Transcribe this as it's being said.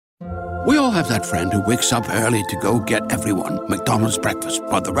We all have that friend who wakes up early to go get everyone McDonald's breakfast,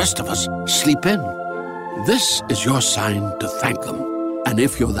 while the rest of us sleep in. This is your sign to thank them. And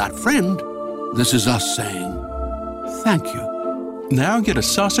if you're that friend, this is us saying thank you. Now get a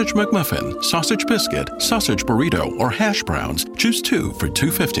sausage McMuffin, sausage biscuit, sausage burrito, or hash browns. Choose 2 for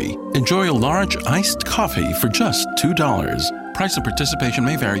 $2.50. Enjoy a large iced coffee for just $2. Price and participation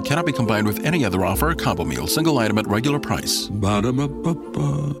may vary. Cannot be combined with any other offer or combo meal. Single item at regular price.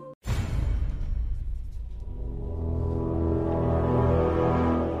 Ba-da-ba-ba-ba.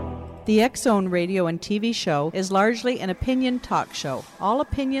 The X-Zone radio and TV show is largely an opinion talk show. All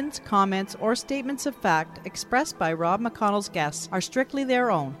opinions, comments, or statements of fact expressed by Rob McConnell's guests are strictly their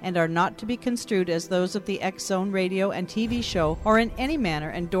own and are not to be construed as those of the X-Zone radio and TV show or in any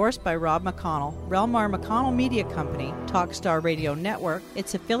manner endorsed by Rob McConnell, Relmar McConnell Media Company, Talkstar Radio Network,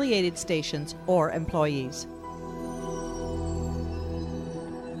 its affiliated stations, or employees.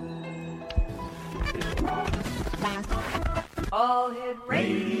 All Hit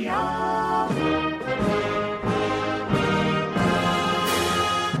Radio.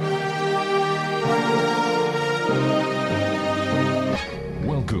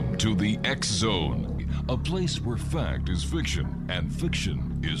 Welcome to the X Zone, a place where fact is fiction and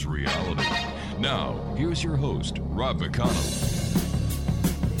fiction is reality. Now, here's your host, Rob McConnell.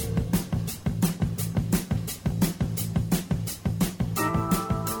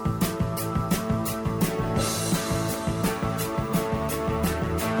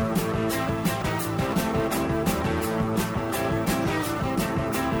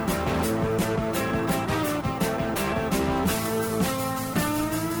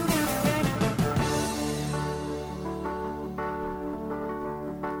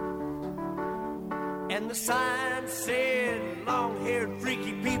 And the sign said, long-haired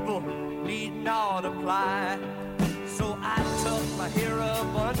freaky people need not apply. So I tucked my hair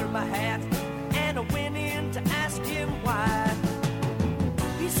up under my hat and I went in to ask him why.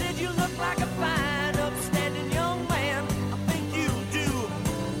 He said, you look like a fine, upstanding young man. I think you do.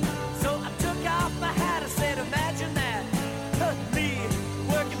 So I took off my hat and said, imagine that. Me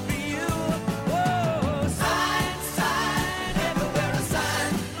working for you. Whoa, sign, sign, everywhere a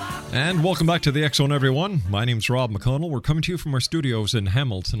sign. And welcome back to the X-Zone, everyone. My name's Rob McConnell. We're coming to you from our studios in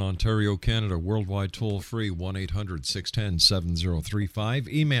Hamilton, Ontario, Canada. Worldwide toll-free, 1-800-610-7035.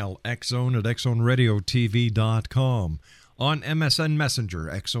 Email xzone@xzoneradiotv.com. On MSN Messenger,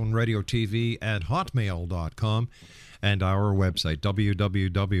 xzoneradiotv@hotmail.com. And our website,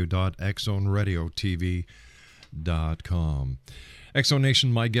 www.xzoneradiotv.com. X-Zone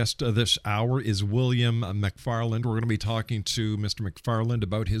Nation, my guest this hour is William McFarland. We're going to be talking to Mr. McFarland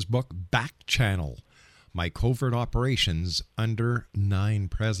about his book, Back Channel, My Covert Operations Under 9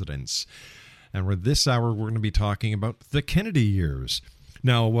 Presidents. And for this hour, we're going to be talking about the Kennedy years.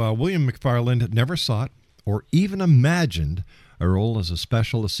 Now, William McFarland never sought or even imagined a role as a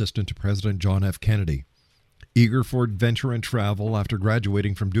special assistant to President John F. Kennedy. Eager for adventure and travel after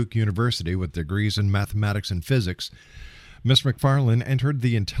graduating from Duke University with degrees in mathematics and physics, Mr. McFarland entered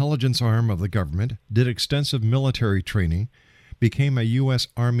the intelligence arm of the government, did extensive military training, became a U.S.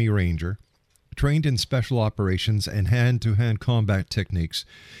 Army Ranger, trained in special operations and hand-to-hand combat techniques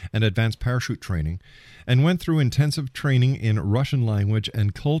and advanced parachute training, and went through intensive training in Russian language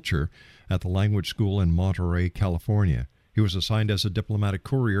and culture at the language school in Monterey, California. He was assigned as a diplomatic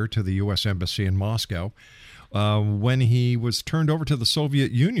courier to the U.S. Embassy in Moscow. When he was turned over to the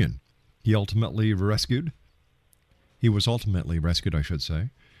Soviet Union, he was ultimately rescued, I should say,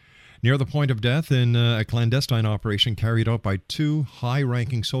 near the point of death in a clandestine operation carried out by 2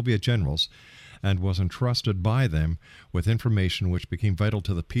 high-ranking Soviet generals, and was entrusted by them with information which became vital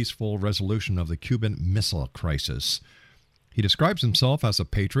to the peaceful resolution of the Cuban Missile Crisis. He describes himself as a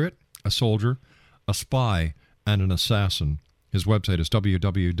patriot, a soldier, a spy, and an assassin. His website is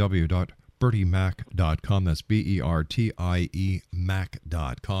www.bertiemac.com. That's BERTIE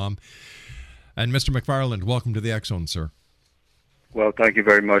Mac.com. And Mr. McFarland, welcome to the X-Zone, sir. Well, thank you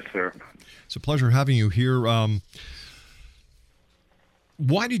very much, sir. It's a pleasure having you here.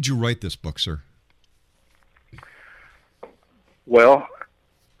 Why did you write this book, sir? Well,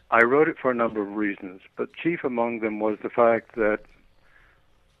 I wrote it for a number of reasons, but chief among them was the fact that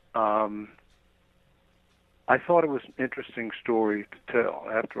I thought it was an interesting story to tell.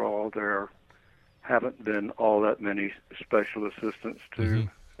 After all, there haven't been all that many special assistants to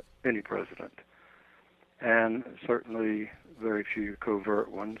any president, and certainly very few covert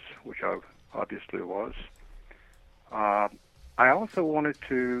ones, which I obviously was. I also wanted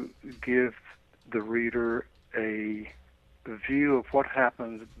to give the reader a view of what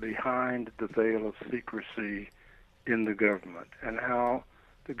happens behind the veil of secrecy in the government, and how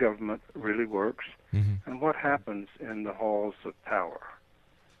the government really works and what happens in the halls of power.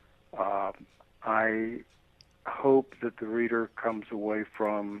 I hope that the reader comes away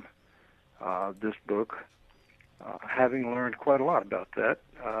from this book having learned quite a lot about that,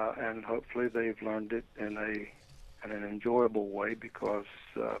 and hopefully they've learned it in an enjoyable way because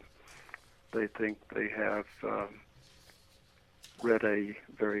they think they have read a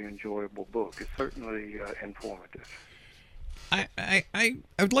very enjoyable book. It's certainly informative. I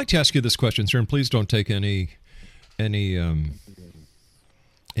would like to ask you this question, sir, and please don't take any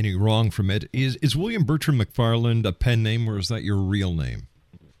wrong from it. Is William Bertrand McFarland a pen name, or is that your real name?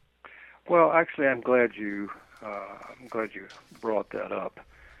 Well, actually, I'm glad you brought that up,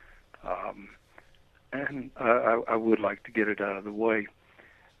 and I would like to get it out of the way.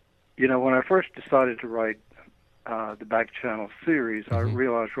 You know, when I first decided to write the Back Channel series, I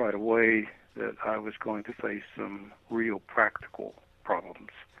realized right away that I was going to face some real practical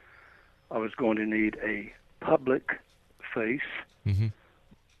problems. I was going to need a public face,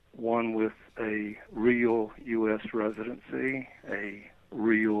 one with a real U.S. residency, a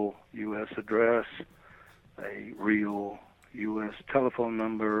real U.S. address, a real U.S. telephone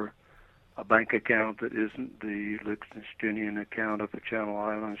number, a bank account that isn't the Liechtensteinian account of a Channel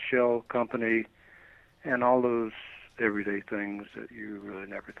Islands shell company, and all those everyday things that you really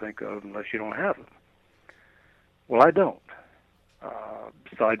never think of unless you don't have them. Well, I don't.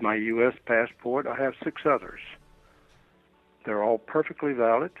 Beside my U.S. passport, I have 6 others. They're all perfectly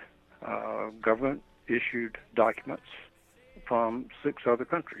valid, government-issued documents from 6 other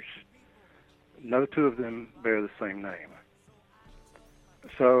countries. No 2 of them bear the same name.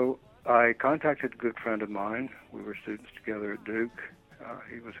 So I contacted a good friend of mine. We were students together at Duke.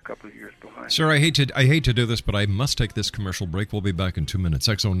 He was a couple of years behind. Sir, I hate to do this, but I must take this commercial break. We'll be back in 2 minutes.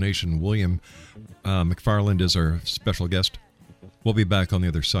 X-Zone Nation, William McFarland is our special guest. We'll be back on the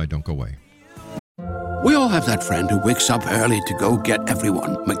other side. Don't go away. We all have that friend who wakes up early to go get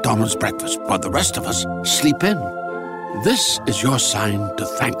everyone McDonald's breakfast, while the rest of us sleep in. This is your sign to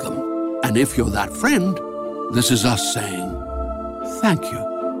thank them. And if you're that friend, this is us saying thank you.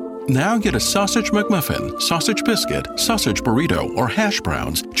 Now get a sausage McMuffin, sausage biscuit, sausage burrito, or hash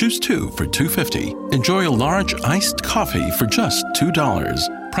browns. Choose 2 for $2.50. Enjoy a large iced coffee for just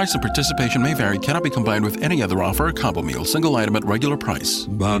 $2. Price and participation may vary. Cannot be combined with any other offer or combo meal. Single item at regular price.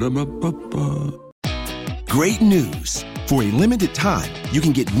 Ba-da-ba-ba-ba. Great news! For a limited time, you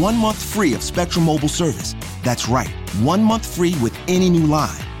can get 1 month free of Spectrum Mobile service. That's right, 1 month free with any new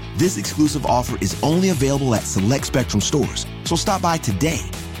line. This exclusive offer is only available at select Spectrum stores, so stop by today.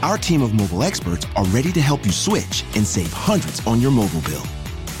 Our team of mobile experts are ready to help you switch and save hundreds on your mobile bill.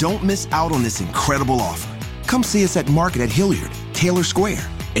 Don't miss out on this incredible offer. Come see us at Market at Hilliard, Taylor Square,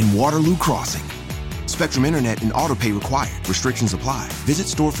 and Waterloo Crossing. Spectrum Internet and autopay required. Restrictions apply. Visit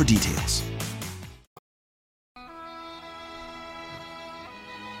store for details.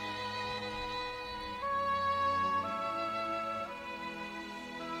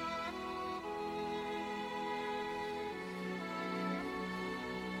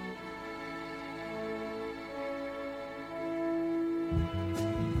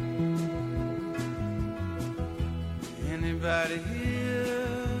 Anybody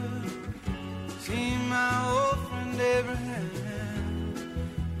here seen my old friend Abraham?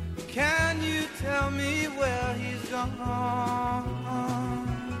 Can you tell me where he's gone?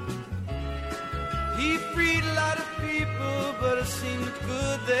 He freed a lot of people, but it seems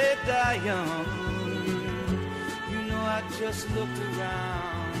good they die young. You know, I just looked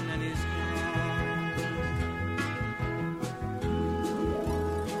around and he's gone.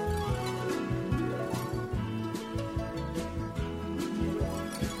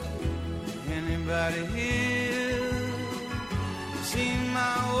 Anybody here seen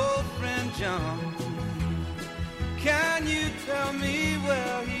my old friend John? Can you tell me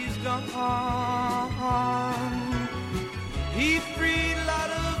where he's gone? He freed a lot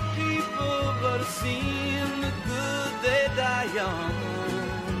of people, but it seemed good they die young.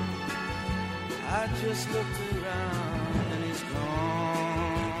 I just looked around and he's gone.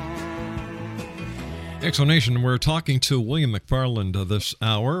 Explanation, we're talking to William McFarland this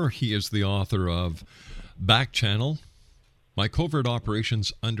hour. He is the author of Back Channel, My Covert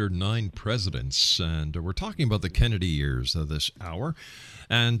Operations Under 9 Presidents. And we're talking about the Kennedy years this hour.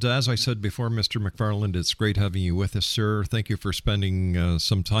 And as I said before, Mr. McFarland, it's great having you with us, sir. Thank you for spending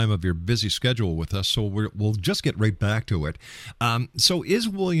some time of your busy schedule with us. So we'll just get right back to it. So is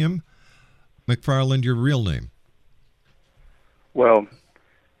William McFarland your real name? Well,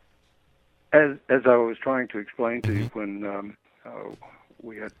 as I was trying to explain to you when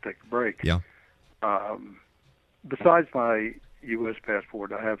we had to take a break, yeah. Besides my U.S.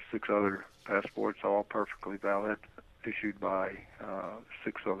 passport. I have 6 other passports, all perfectly valid, issued by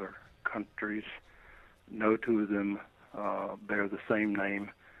 6 other countries. No 2 of them bear the same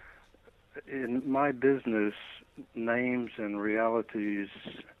name. In my business, names and realities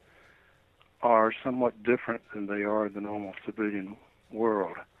are somewhat different than they are in the normal civilian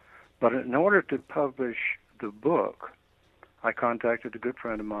world. But in order to publish the book, I contacted a good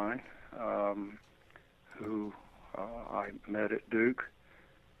friend of mine who I met at Duke.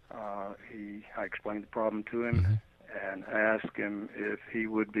 I explained the problem to him and asked him if he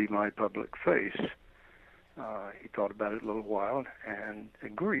would be my public face. He thought about it a little while and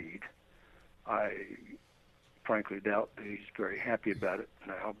agreed. I frankly doubt that he's very happy about it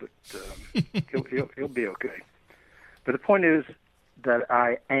now, but he'll be okay. But the point is that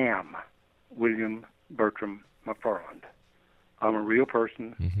I am William Bertrand McFarland. I'm a real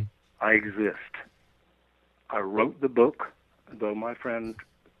person. I exist. I wrote the book, though my friend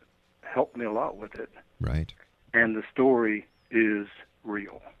helped me a lot with it. Right. And the story is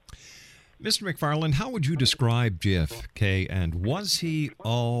real. Mr. McFarland, how would you describe JFK, and was he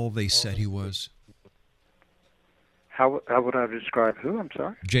all they said he was? How would I describe who? I'm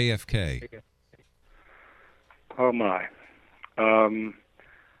sorry? JFK. Oh, my. I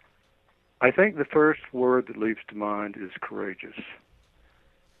think the first word that leaps to mind is courageous.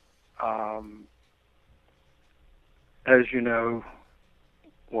 As you know,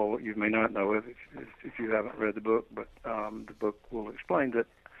 well, you may not know it if you haven't read the book, but the book will explain that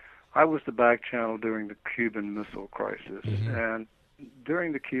I was the back channel during the Cuban Missile Crisis. And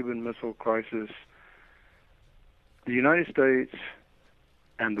during the Cuban Missile Crisis, the United States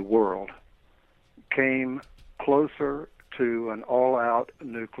and the world came closer to an all-out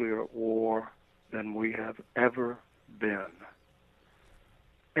nuclear war than we have ever been.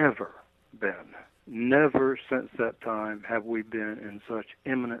 Ever been. Never since that time have we been in such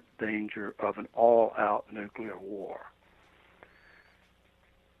imminent danger of an all-out nuclear war.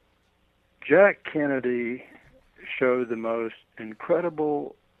 Jack Kennedy showed the most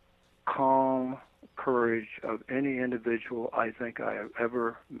incredible calm courage of any individual I think I have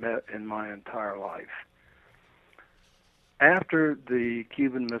ever met in my entire life. After the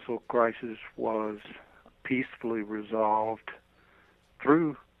Cuban Missile Crisis was peacefully resolved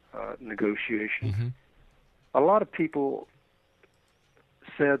through negotiation, a lot of people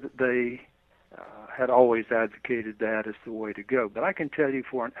said that they had always advocated that as the way to go. But I can tell you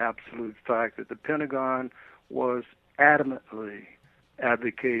for an absolute fact that the Pentagon was adamantly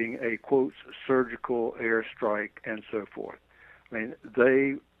advocating a, quote, surgical airstrike and so forth. I mean,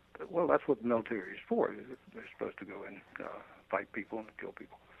 that's what the military is for. They're supposed to go and fight people and kill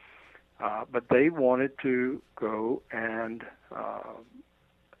people. But they wanted to go and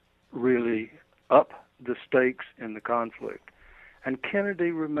really up the stakes in the conflict. And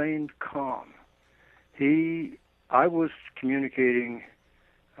Kennedy remained calm. I was communicating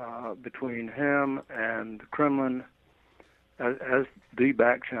between him and the Kremlin as the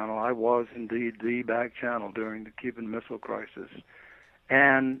back channel. I was indeed the back channel during the Cuban Missile Crisis.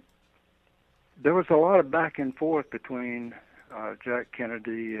 And there was a lot of back and forth between Jack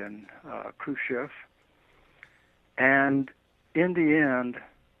Kennedy and Khrushchev. And in the end,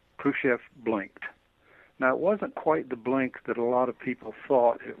 Khrushchev blinked. Now, it wasn't quite the blink that a lot of people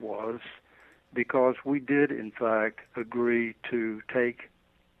thought it was, because we did, in fact, agree to take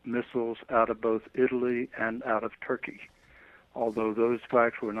missiles out of both Italy and out of Turkey, although those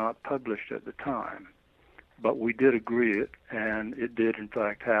facts were not published at the time. But we did agree it, and it did, in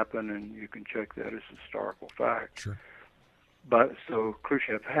fact, happen, and you can check that as historical fact. Sure. But so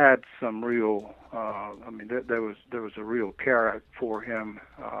Khrushchev had some real, there was a real carrot for him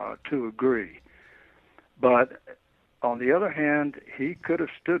to agree. But on the other hand, he could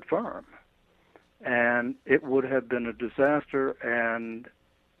have stood firm, and it would have been a disaster, and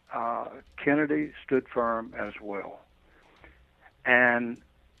Kennedy stood firm as well. And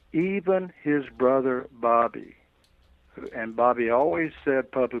even his brother Bobby, and Bobby always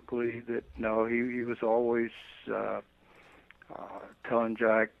said publicly that, no, he was always telling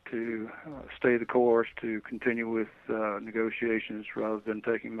Jack to stay the course, to continue with negotiations rather than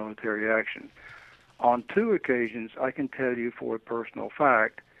taking military action. On 2 occasions, I can tell you for a personal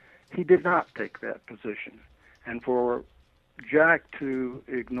fact, he did not take that position. And for Jack to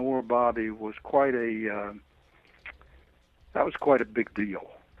ignore Bobby was quite a big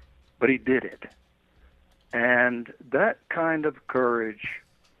deal. But he did it. And that kind of courage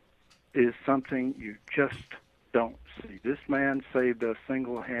is something you just don't see. This man saved us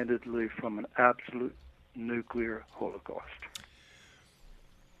single-handedly from an absolute nuclear holocaust.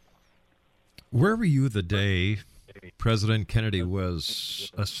 Where were you the day President Kennedy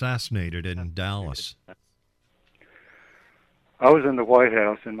was assassinated in Dallas? I was in the White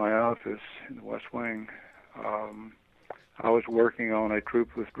House in my office in the West Wing. I was working on a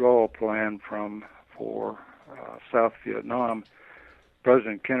troop withdrawal plan for South Vietnam.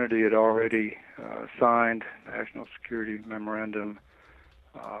 President Kennedy had already signed National Security Memorandum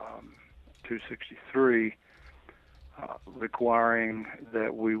 263, requiring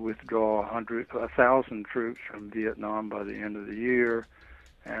that we withdraw 1,000 troops from Vietnam by the end of the year,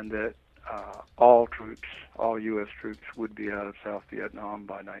 and that all U.S. troops would be out of South Vietnam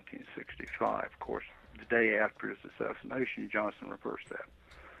by 1965. Of course, the day after his assassination, Johnson reversed that.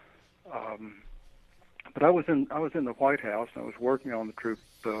 But I was in the White House, and I was working on the troop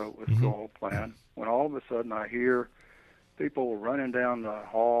withdrawal plan, when all of a sudden I hear people running down the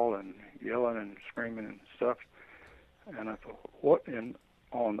hall and yelling and screaming and stuff. And I thought, what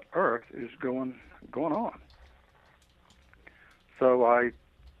on earth is going on? So I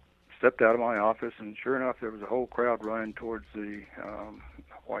stepped out of my office, and sure enough, there was a whole crowd running towards the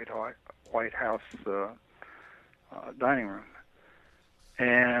White House dining room.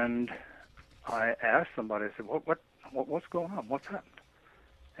 And I asked somebody, I said, what's going on? What's happened?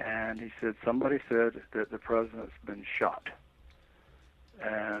 And he said, somebody said that the president's been shot.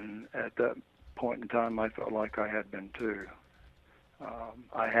 And at that point in time, I felt like I had been too.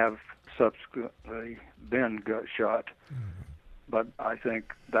 I have subsequently been gut shot, but I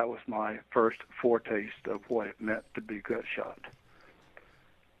think that was my first foretaste of what it meant to be gut shot.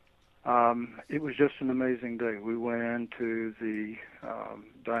 It was just an amazing day. We went into the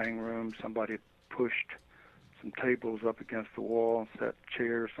dining room. Somebody pushed some tables up against the wall and set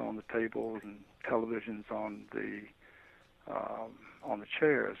chairs on the tables and televisions on the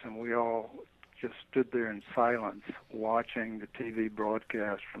chairs, and we all just stood there in silence watching the TV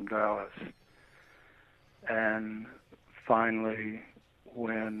broadcast from Dallas. And finally,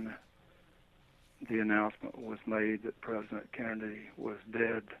 when the announcement was made that President Kennedy was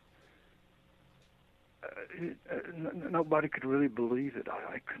dead, nobody could really believe it.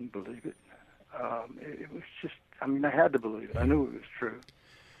 I couldn't believe it. It was just, I had to believe it. I knew it was true.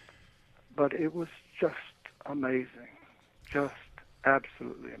 But it was just amazing. Just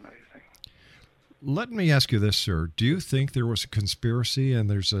absolutely amazing. Let me ask you this, sir. Do you think there was a conspiracy and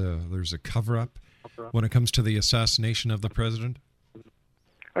there's a cover-up when it comes to the assassination of the president?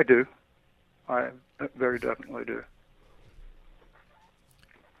 I do. I very definitely do.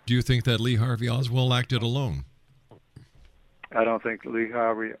 Do you think that Lee Harvey Oswald acted alone? I don't think Lee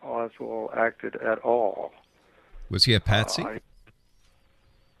Harvey Oswald acted at all. Was he a patsy?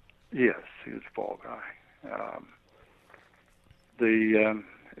 Yes, he was a fall guy.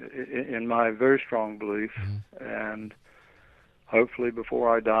 In my very strong belief, and hopefully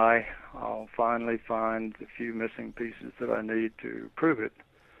before I die, I'll finally find the few missing pieces that I need to prove it.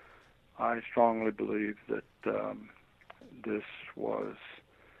 I strongly believe that this was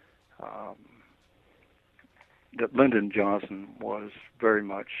that Lyndon Johnson was very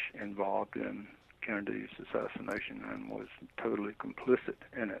much involved in Kennedy's assassination and was totally complicit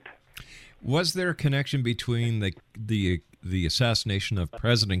in it. Was there a connection between the assassination of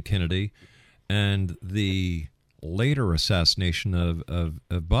President Kennedy and the later assassination of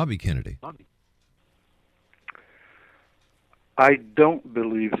Bobby Kennedy? I don't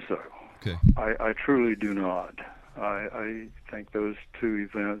believe so. Okay. I truly do not. I think those two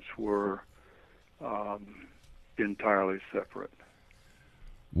events were entirely separate.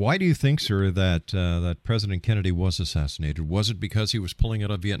 Why do you think, sir, that President Kennedy was assassinated? Was it because he was pulling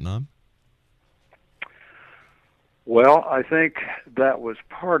out of Vietnam? Well, I think that was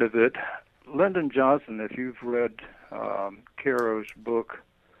part of it. Lyndon Johnson, if you've read Caro's book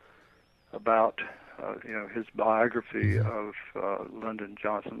about his biography of Lyndon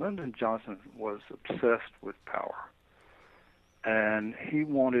Johnson was obsessed with power. And he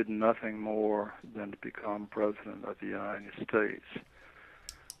wanted nothing more than to become president of the United States.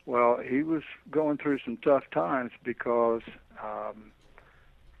 Well, he was going through some tough times because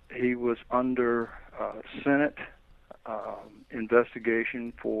he was under Senate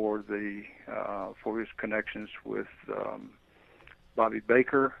investigation for his connections with Bobby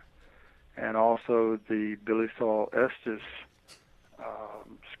Baker, and also the Billy Saul Estes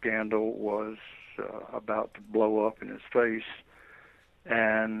scandal was about to blow up in his face,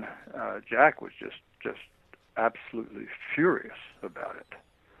 and Jack was just absolutely furious about it.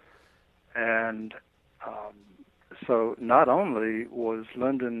 And so not only was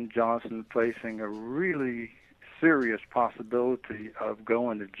Lyndon Johnson facing a really serious possibility of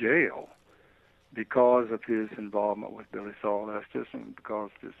going to jail because of his involvement with Billy Saul Estes and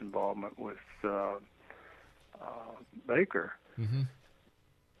because of his involvement with Baker. Mm-hmm.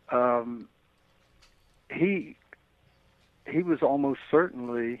 He was almost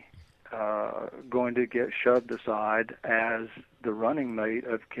certainly going to get shoved aside as the running mate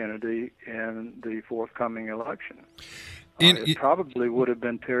of Kennedy in the forthcoming election. It probably would have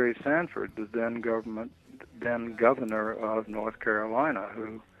been Terry Sanford, the then governor of North Carolina,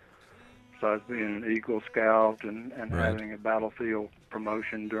 who, besides being an Eagle Scout and right. having a battlefield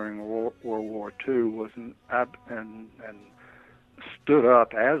promotion during World War II, was and stood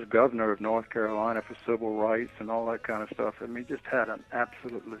up as governor of North Carolina for civil rights and all that kind of stuff. I mean, just had an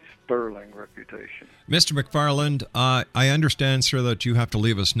absolutely sterling reputation. Mr. McFarland, I understand, sir, that you have to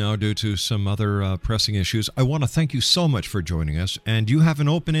leave us now due to some other pressing issues. I want to thank you so much for joining us, and you have an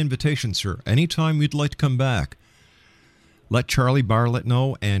open invitation, sir. Anytime you'd like to come back, let Charlie Bartlett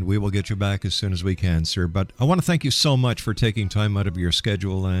know, and we will get you back as soon as we can, sir. But I want to thank you so much for taking time out of your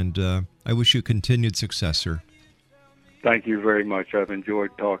schedule, and I wish you continued success, sir. Thank you very much. I've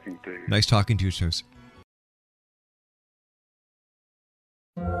enjoyed talking to you. Nice talking to you, sir.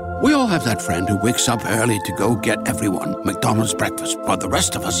 We all have that friend who wakes up early to go get everyone McDonald's breakfast, while the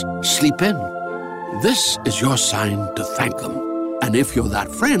rest of us sleep in. This is your sign to thank them. And if you're that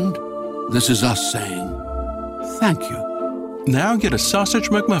friend, this is us saying thank you. Now get a sausage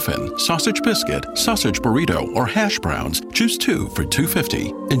McMuffin, sausage biscuit, sausage burrito, or hash browns. Choose 2 for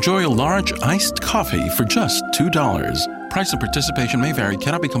 $2.50. Enjoy a large iced coffee for just $2. Price and participation may vary.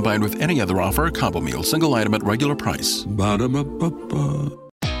 Cannot be combined with any other offer or combo meal. Single item at regular price. Ba-da-ba-ba-ba.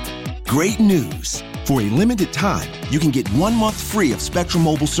 Great news. For a limited time, you can get 1 month free of Spectrum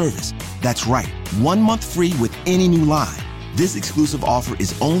Mobile service. That's right, 1 month free with any new line. This exclusive offer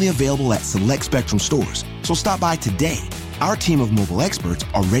is only available at select Spectrum stores, so stop by today. Our team of mobile experts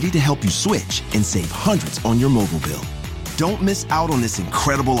are ready to help you switch and save hundreds on your mobile bill. Don't miss out on this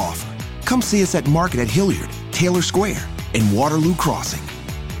incredible offer. Come see us at Market at Hilliard, Taylor Square, and Waterloo Crossing.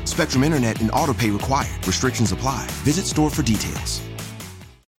 Spectrum Internet and autopay required. Restrictions apply. Visit store for details.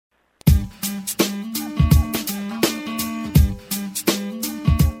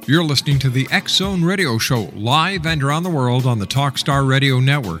 You're listening to the X-Zone Radio Show, live and around the world on the Talkstar Radio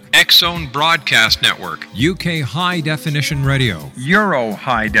Network, X-Zone Broadcast Network, UK High Definition Radio, Euro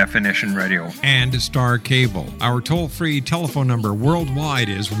High Definition Radio, and Star Cable. Our toll-free telephone number worldwide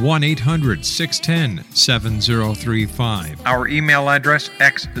is 1-800-610-7035. Our email address,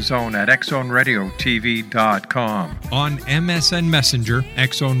 xzone@xzoneradiotv.com. On MSN Messenger,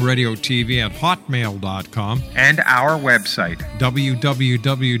 xzoneradiotv@hotmail.com, and our website,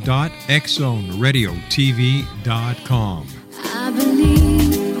 www.xzoneradiotv.com. I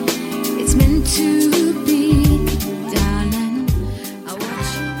believe it's meant to be, darling. I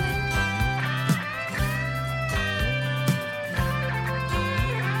want you.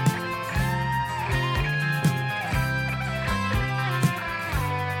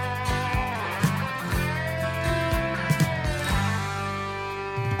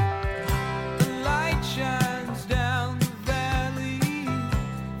 The light shines down the valley.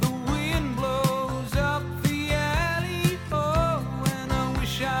 The wind blows up the alley. Oh, and I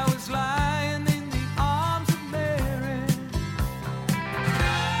wish I was lying in the arms of Mary.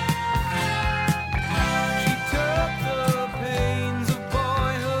 She took the pains of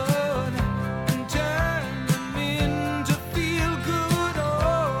boyhood and turned them into feel good.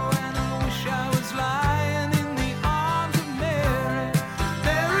 Oh, and I wish I was lying in the arms of Mary.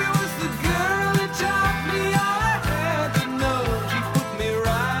 Mary was the girl that taught me all I had to know. She put me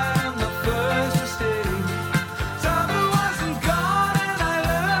right on the first mistake. Summer wasn't gone and I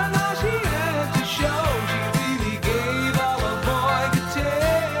learned all she had to show. She really gave all a boy could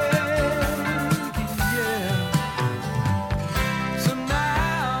take. Yeah. So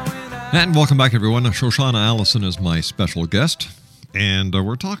now when I And welcome back, everyone. Shoshana Allison is my special guest, and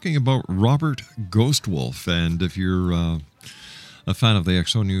we're talking about Robert Ghostwolf. And if you're a fan of the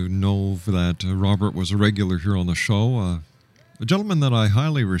X-Zone, you know that Robert was a regular here on the show, a gentleman that I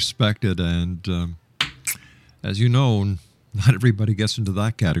highly respected, and as you know, not everybody gets into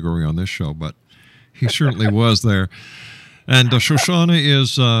that category on this show, but he certainly was there. And Shoshana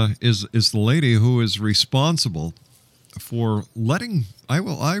is the lady who is responsible for letting, I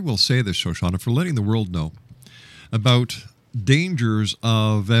will say this, Shoshana, for letting the world know about dangers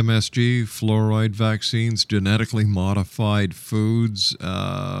of MSG, fluoride vaccines, genetically modified foods.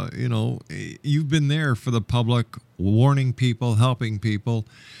 You've been there for the public, warning people, helping people.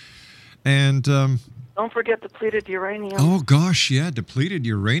 And Don't forget depleted uranium. oh gosh, yeah, depleted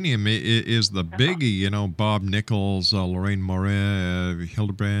uranium is the biggie. You know, Bob Nichols, Lorraine Moret,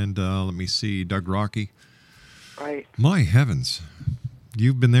 Hildebrand, let me see, Doug Rocky. Right. My heavens,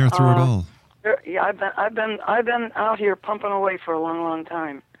 you've been there through it all. Yeah, I've been out here pumping away for a long, long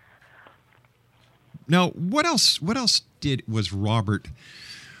time. Now, what else was Robert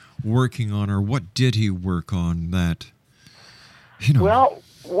working on, or what did he work on that, you know? Well,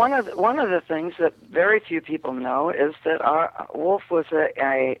 one of the things that very few people know is that Wolf was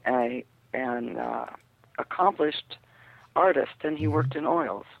an accomplished artist, and he worked in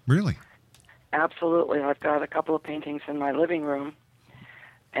oils. Really? Absolutely. I've got a couple of paintings in my living room,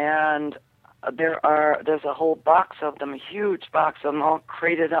 and there's a whole box of them, a huge box of them, all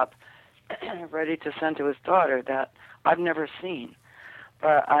crated up, ready to send to his daughter, that I've never seen.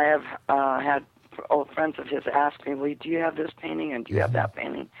 But I have had old friends of his ask me, well, do you have this painting and do you have that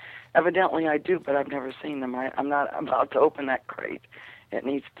painting? Evidently I do, but I've never seen them. I'm not about to open that crate. It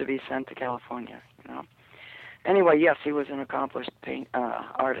needs to be sent to California, you know. Anyway, yes, he was an accomplished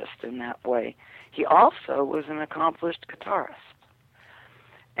artist in that way. He also was an accomplished guitarist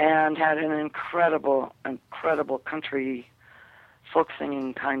and had an incredible country folk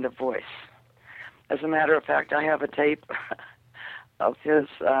singing kind of voice. As a matter of fact, I have a tape of his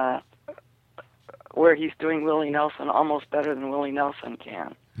where he's doing Willie Nelson almost better than Willie Nelson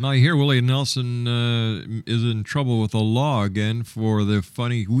can. Now, I hear Willie Nelson is in trouble with the law again for the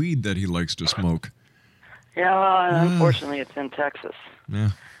funny weed that he likes to smoke. Yeah, well, unfortunately, it's in Texas.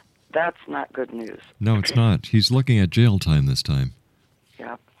 Yeah. That's not good news. No, it's not. He's looking at jail time this time.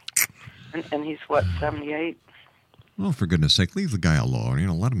 Yeah. And he's, what, 78? Oh, for goodness sake, leave the guy alone. You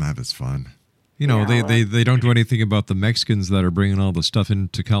know, let him have his fun. You know, Yeah, they don't do anything about the Mexicans that are bringing all the stuff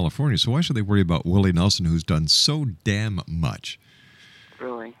into California, so why should they worry about Willie Nelson, who's done so damn much?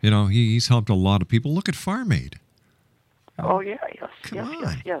 Really? You know, he's helped a lot of people. Look at Farm Aid. Oh, yeah, yes. Come yes, on.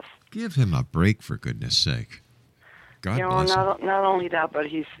 yes, yes. Give him a break, for goodness sake. God you know, bless him. not only that, but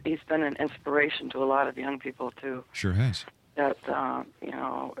he's been an inspiration to a lot of young people, too. Sure has. That, you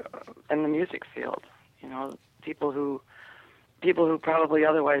know, in the music field, you know, people who probably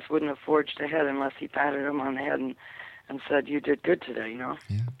otherwise wouldn't have forged ahead unless he patted them on the head and said, you did good today, you know?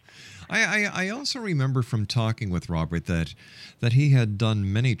 Yeah. I also remember from talking with Robert that he had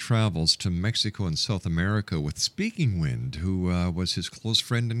done many travels to Mexico and South America with Speaking Wind, who was his close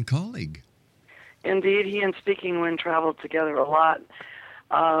friend and colleague. Indeed, he and Speaking Wind traveled together a lot,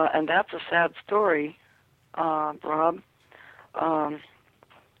 and that's a sad story, Rob.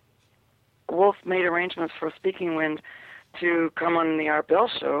 Wolf made arrangements for Speaking Wind to come on the Art Bell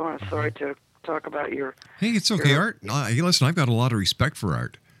show. I'm sorry to talk about your... Hey, it's okay, Art. Hey, listen, I've got a lot of respect for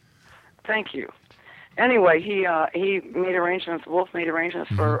Art. Thank you. Anyway, he made arrangements, Wolf made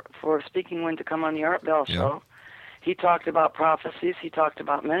arrangements for Speaking Wind to come on the Art Bell show. He talked about prophecies. He talked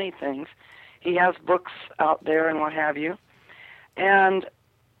about many things. He has books out there and what have you. And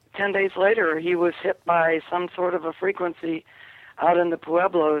 10 days later, he was hit by some sort of a frequency out in the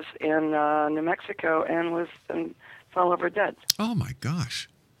Pueblos in New Mexico and fell over dead. Oh, my gosh.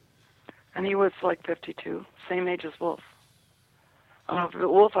 And he was like 52, same age as Wolf.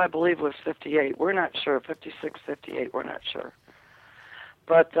 Wolf, I believe, was 58. We're not sure. 56, 58, we're not sure.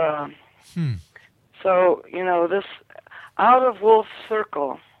 But, so, you know, this, out of Wolf's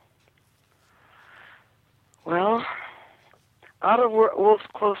circle, well, out of Wolf's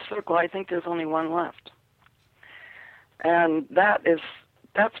close circle, I think there's only one left. And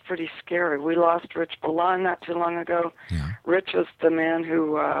that's pretty scary. We lost Rich Balan not too long ago. Yeah. Rich was the man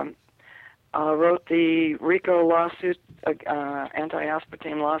who wrote the RICO lawsuit,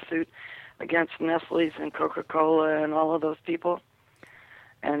 anti-aspartame lawsuit against Nestle's and Coca-Cola and all of those people.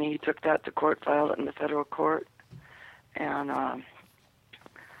 And he took that to court, filed it in the federal court. And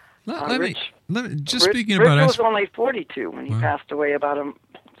Rich Rich was only 42 when he passed away about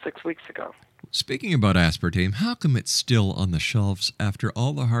 6 weeks ago. Speaking about aspartame, how come it's still on the shelves after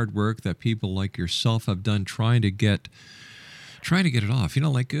all the hard work that people like yourself have done trying to get it off? You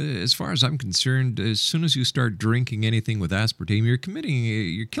know, like as far as I'm concerned, as soon as you start drinking anything with aspartame,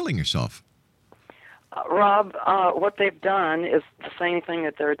 you're killing yourself. Rob, what they've done is the same thing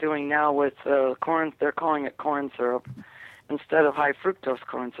that they're doing now with corn. They're calling it corn syrup instead of high fructose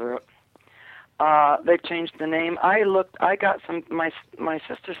corn syrup. They've changed the name. I got some. My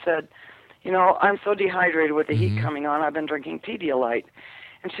sister said, you know, I'm so dehydrated with the heat coming on. I've been drinking Pedialyte.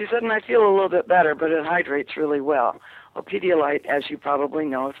 And she said, and I feel a little bit better, but it hydrates really well. Well, Pedialyte, as you probably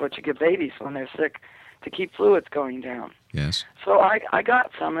know, is what you give babies when they're sick to keep fluids going down. Yes. So I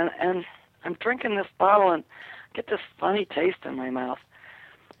got some, and I'm drinking this bottle and get this funny taste in my mouth.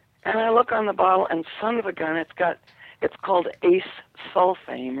 And I look on the bottle, and son of a gun, it's called Ace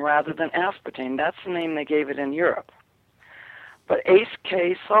Sulfame rather than aspartame. That's the name they gave it in Europe. But Ace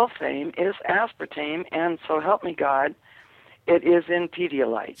K Sulfame is aspartame, and so help me God, it is in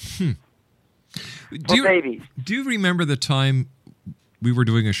Pedialyte. babies. Do you remember the time we were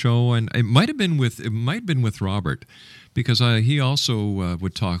doing a show, and it might have been with Robert, because he also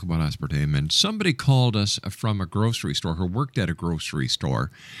would talk about aspartame, and somebody called us from a grocery store who worked at a grocery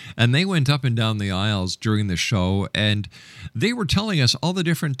store, and they went up and down the aisles during the show, and they were telling us all the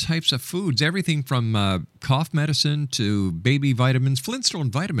different types of foods, everything from cough medicine to baby vitamins,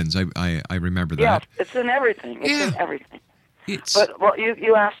 Flintstone vitamins. I remember that. Yeah, it's in everything. It's in everything. But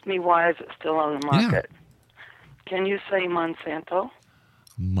you asked me why is it still on the market. Yeah. Can you say Monsanto?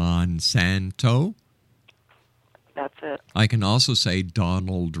 Monsanto. That's it. I can also say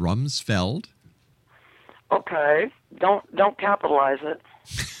Donald Rumsfeld. Okay, don't capitalize it.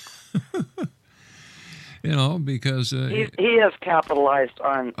 Because he has capitalized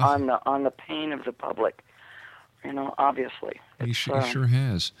on the pain of the public. Obviously. He sure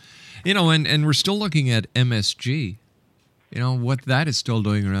has. And we're still looking at MSG. What that is still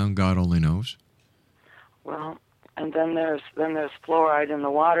doing around, God only knows. Well, and then there's fluoride in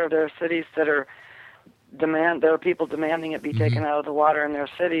the water. There are cities that there are people demanding it be taken out of the water in their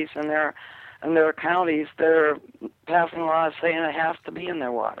cities, and there are counties that are passing laws saying it has to be in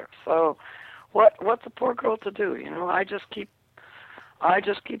their water. So, what's a poor girl to do? I just keep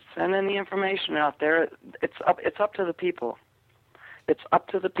sending the information out there. It's up to the people. It's up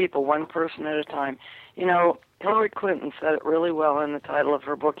to the people, one person at a time. Hillary Clinton said it really well in the title of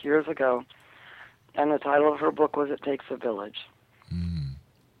her book years ago, and the title of her book was "It Takes a Village." Mm.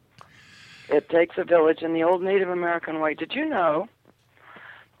 It takes a village in the old Native American way. Did you know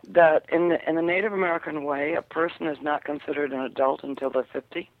that in the Native American way, a person is not considered an adult until they're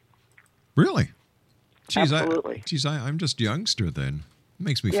 50? Really? Absolutely. I'm just a youngster then. It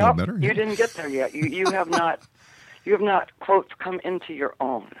makes me feel better. You didn't get there yet. You have not, quotes, come into your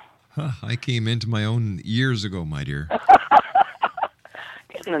own. I came into my own years ago, my dear.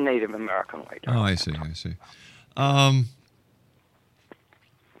 In the Native American way. Oh, I see.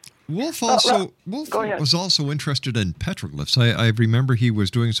 Wolf was also interested in petroglyphs. I remember he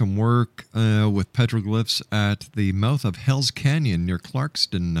was doing some work with petroglyphs at the mouth of Hell's Canyon near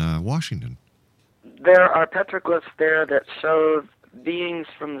Clarkston, Washington. There are petroglyphs there that show beings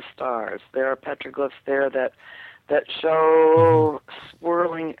from the stars. There are petroglyphs there that show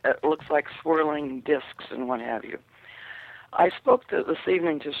swirling. It looks like swirling discs and what have you. I spoke this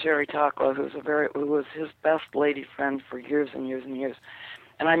evening to Sherry Takla, who was his best lady friend for years and years and years.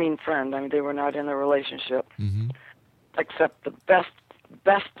 And I mean friend. They were not in a relationship, except the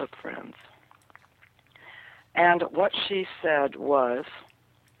best of friends. And what she said was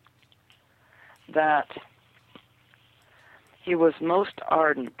that he was most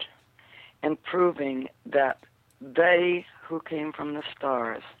ardent in proving that they who came from the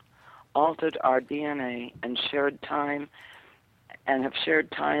stars altered our DNA and shared time, and have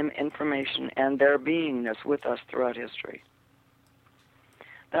shared time, information, and their beingness with us throughout history.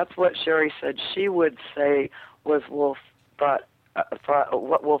 That's what Sherry said she would say was what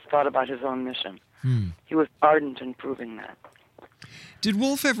Wolf thought about his own mission. He was ardent in proving that. Did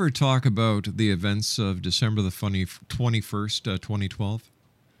Wolf ever talk about the events of December the 21st, 2012?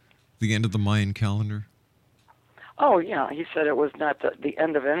 The end of the Mayan calendar? Oh, yeah. He said it was not the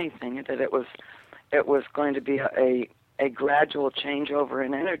end of anything, that it was going to be a gradual changeover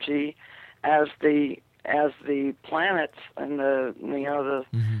in energy as the planets and the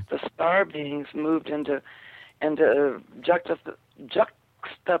star beings moved into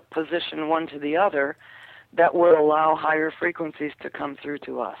juxtaposition one to the other, that would allow higher frequencies to come through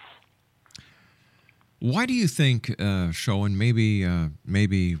to us. Why do you think, Sho, and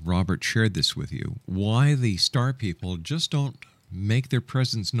maybe Robert shared this with you, why the star people just don't make their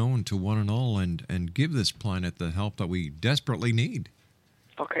presence known to one and all and give this planet the help that we desperately need?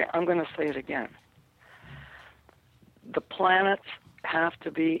 Okay, I'm going to say it again. The planets have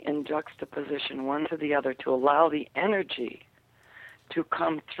to be in juxtaposition one to the other to allow the energy to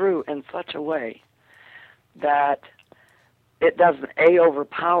come through in such a way that it doesn't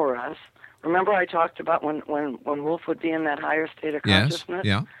overpower us. Remember I talked about when Wolf would be in that higher state of consciousness?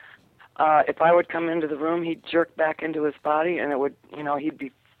 Yes, yeah. If I would come into the room, he'd jerk back into his body, and it would, he'd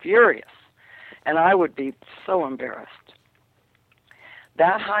be furious, and I would be so embarrassed.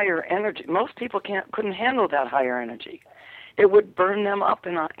 That higher energy, most people couldn't handle that higher energy. It would burn them up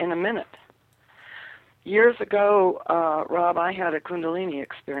in a minute. Years ago, Rob, I had a Kundalini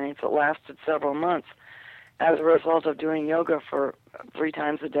experience that lasted several months as a result of doing yoga for 3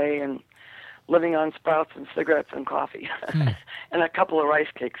 times a day and living on sprouts and cigarettes and coffee and a couple of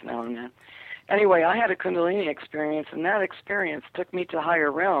rice cakes now and then. Anyway, I had a Kundalini experience, and that experience took me to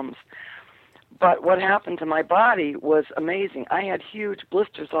higher realms. But what happened to my body was amazing. I had huge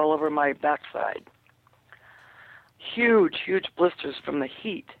blisters all over my backside. huge, huge blisters from the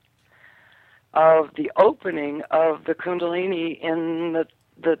heat of the opening of the Kundalini in the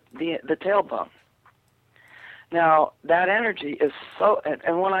tailbone. Now, that energy is so,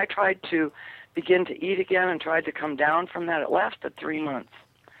 and when I tried to begin to eat again and tried to come down from that, it lasted 3 months.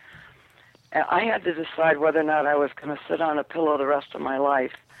 And I had to decide whether or not I was going to sit on a pillow the rest of my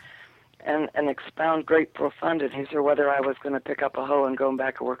life and expound great profundities, or whether I was going to pick up a hoe and go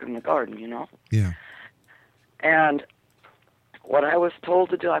back and work in the garden, you know? Yeah. And what I was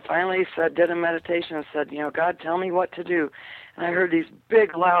told to do, I finally did a meditation and said, God, tell me what to do. And I heard these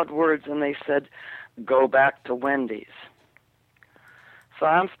big, loud words, and they said, go back to Wendy's. So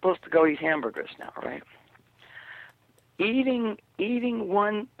I'm supposed to go eat hamburgers now, right? Eating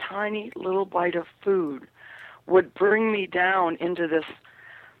one tiny little bite of food would bring me down into this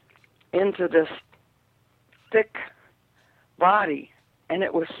thick body, and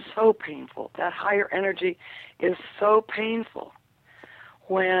it was so painful. That higher energy is so painful.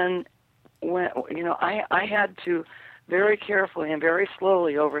 When I had to very carefully and very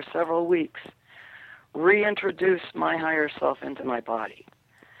slowly over several weeks reintroduce my higher self into my body.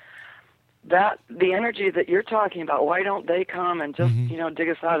 That the energy that you're talking about, why don't they come and just dig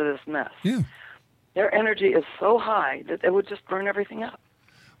us out of this mess? Yeah. Their energy is so high that it would just burn everything up.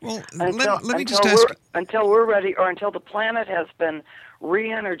 Well, let me just ask, until we're ready, or until the planet has been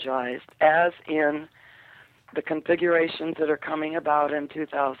re-energized, as in the configurations that are coming about in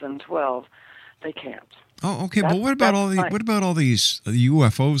 2012, they can't. Oh, okay. But what about all these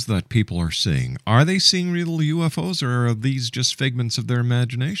UFOs that people are seeing? Are they seeing real UFOs, or are these just figments of their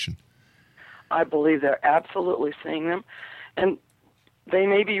imagination? I believe they're absolutely seeing them, and they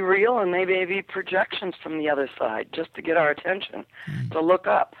may be real, and they may be projections from the other side, just to get our attention, to look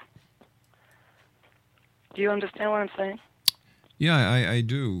up. Do you understand what I'm saying? Yeah, I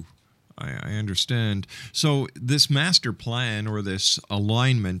do. I understand. So this master plan, or this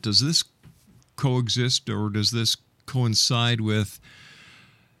alignment, does this coexist, or does this coincide with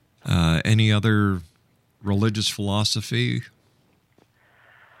any other religious philosophy?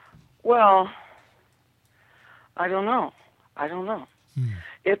 Well, I don't know.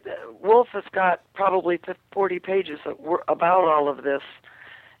 Wolf has got probably 40 pages about all of this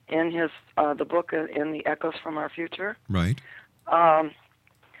in his the book in the Echoes from Our Future. Right.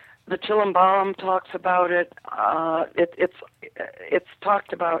 The Chilambam talks about it. It's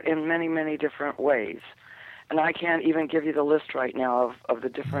talked about in many, many different ways, and I can't even give you the list right now of the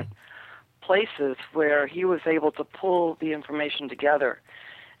different places where he was able to pull the information together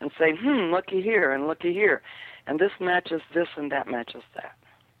and say, looky here and looky here, and this matches this and that matches that.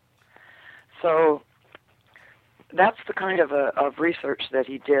 So that's the kind of research that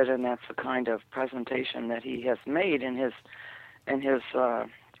he did, and that's the kind of presentation that he has made in his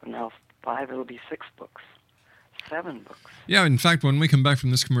now 5, it'll be 6 books, 7 books. Yeah, in fact, when we come back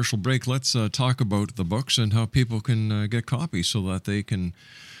from this commercial break, let's talk about the books and how people can get copies so that they can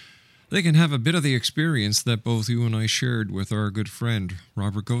have a bit of the experience that both you and I shared with our good friend,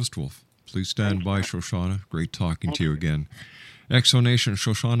 Robert Ghostwolf. Please stand by, Shoshana. Great talking to you again. Exonation,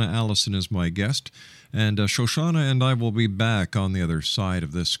 Shoshana Allison is my guest, and Shoshana and I will be back on the other side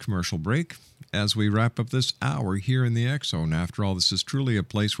of this commercial break as we wrap up this hour here in the X-Zone. After all, this is truly a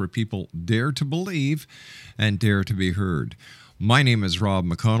place where people dare to believe and dare to be heard. My name is Rob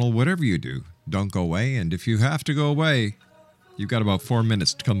McConnell. Whatever you do, don't go away, and if you have to go away, you've got about 4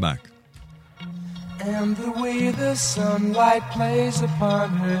 minutes to come back. And the way the sunlight plays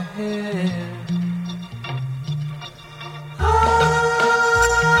upon her head,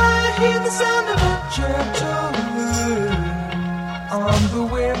 I hear the sound of a gentle word on the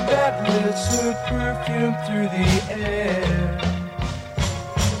wind that lifts her perfume through the air.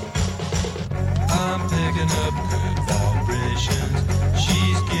 I'm picking up good vibrations.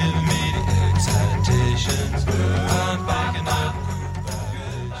 She's giving me the excitations. I'm picking up good vibrations.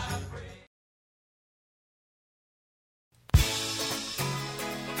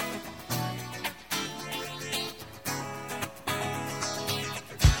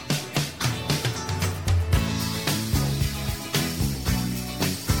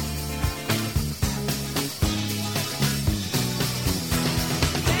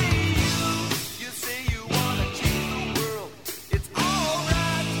 You say you wanna change the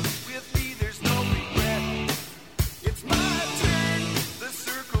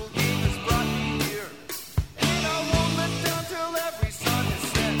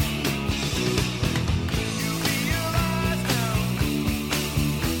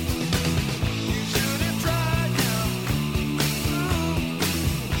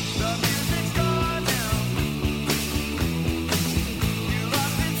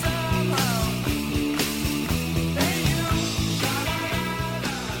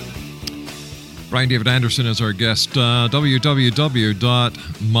Brian David Anderson is our guest.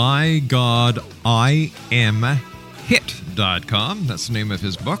 www.mygodimhit.com. That's the name of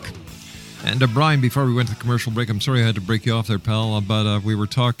his book. And Brian, before we went to the commercial break, I'm sorry I had to break you off there, pal, but we were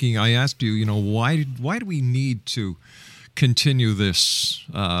talking, I asked you, why do we need to continue this,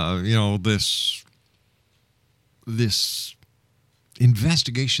 this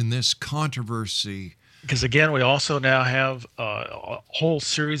investigation, this controversy? Because, again, we also now have a whole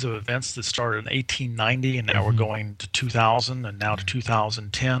series of events that started in 1890, and now we're going to 2000 and now to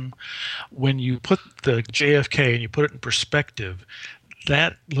 2010. When you put the JFK and you put it in perspective,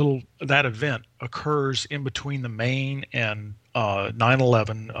 that event occurs in between the Maine and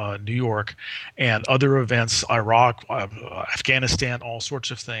 9/11, New York, and other events, Iraq, Afghanistan, all sorts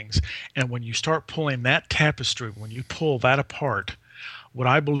of things. And when you start pulling that tapestry, when you pull that apart, what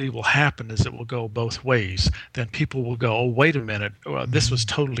I believe will happen is it will go both ways. Then people will go, oh, wait a minute, this was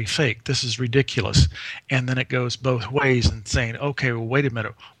totally fake. This is ridiculous. And then it goes both ways and saying, okay, well, wait a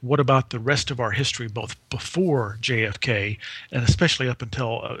minute. What about the rest of our history, both before JFK and especially up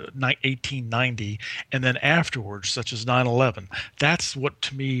until 1890 and then afterwards, such as 9/11? That's what,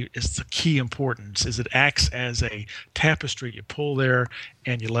 to me, is the key importance, is it acts as a tapestry. You pull there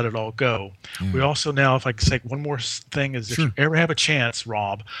and you let it all go. We also now, if I could say one more thing, is if you ever have a chance,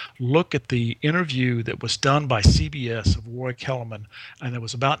 Rob, look at the interview that was done by CBS of Roy Kellerman, and it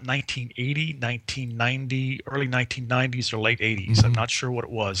was about 1980, 1990, early 1990s or late 80s. I'm not sure what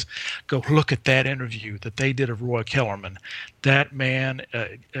it was. Go look at that interview that they did of Roy Kellerman. That man,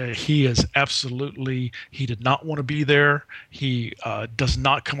 he is absolutely, he did not want to be there. He does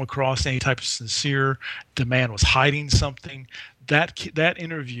not come across any type of sincere. The man was hiding something. That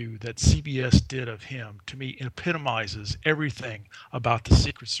interview that CBS did of him, to me, epitomizes everything about the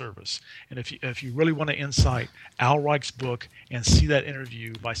Secret Service. And if you really want to insight, Al Reich's book and see that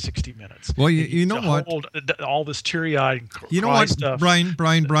interview by 60 Minutes. Well, you know what? All this teary-eyed you know what, stuff. Brian,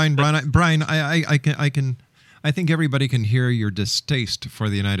 I think everybody can hear your distaste for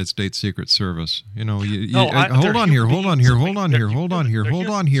the United States Secret Service. Hold on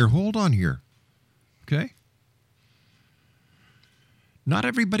here. Okay? Not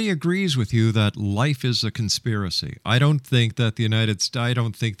everybody agrees with you that life is a conspiracy. I don't think that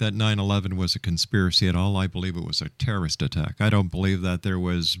 9/11 was a conspiracy at all. I believe it was a terrorist attack. I don't believe that there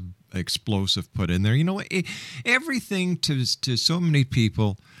was explosive put in there. Everything to so many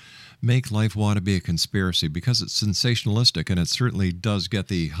people make life want to be a conspiracy because it's sensationalistic, and it certainly does get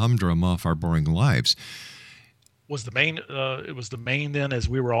the humdrum off our boring lives. Was the main? It was the main then, as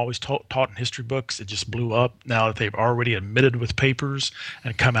we were always taught in history books. It just blew up. Now that they've already admitted with papers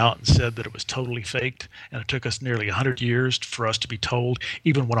and come out and said that it was totally faked, and it took us nearly 100 years for us to be told.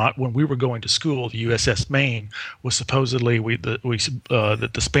 Even when we were going to school, the USS Maine was supposedly that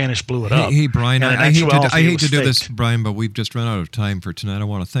the Spanish blew it up. Hey Brian, I hate to do this, Brian, but we've just run out of time for tonight. I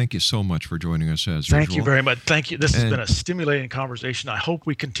want to thank you so much for joining us as usual. Thank you very much. Thank you. This has been a stimulating conversation. I hope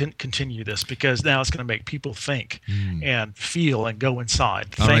we continue this because now it's going to make people think. And feel and go inside.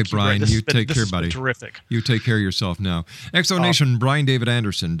 All right, Brian, you take care, buddy. Terrific. You take care of yourself now. Exonation, Brian David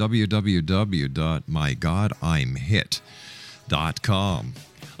Anderson, www.mygodimhit.com.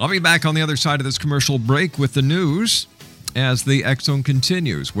 I'll be back on the other side of this commercial break with the news as the X-Zone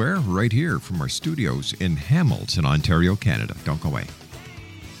continues. We're right here from our studios in Hamilton, Ontario, Canada. Don't go away.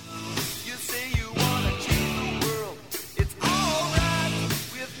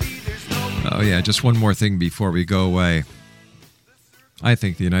 Oh, yeah, just one more thing before we go away. I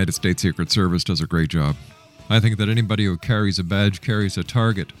think the United States Secret Service does a great job. I think that anybody who carries a badge carries a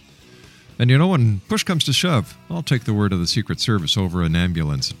target. And when push comes to shove, I'll take the word of the Secret Service over an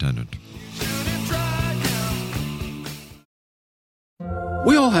ambulance attendant.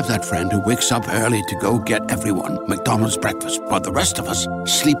 We all have that friend who wakes up early to go get everyone McDonald's breakfast, while the rest of us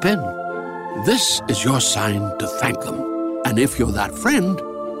sleep in. This is your sign to thank them. And if you're that friend,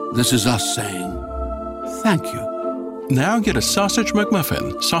 this is us saying thank you. Now get a sausage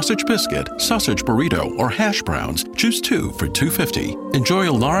McMuffin, sausage biscuit, sausage burrito, or hash browns. Choose 2 for $2.50. Enjoy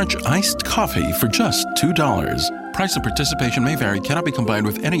a large iced coffee for just $2. Price and participation may vary. Cannot be combined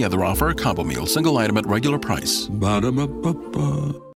with any other offer or combo meal. Single item at regular price. Ba-da-ba-ba-ba.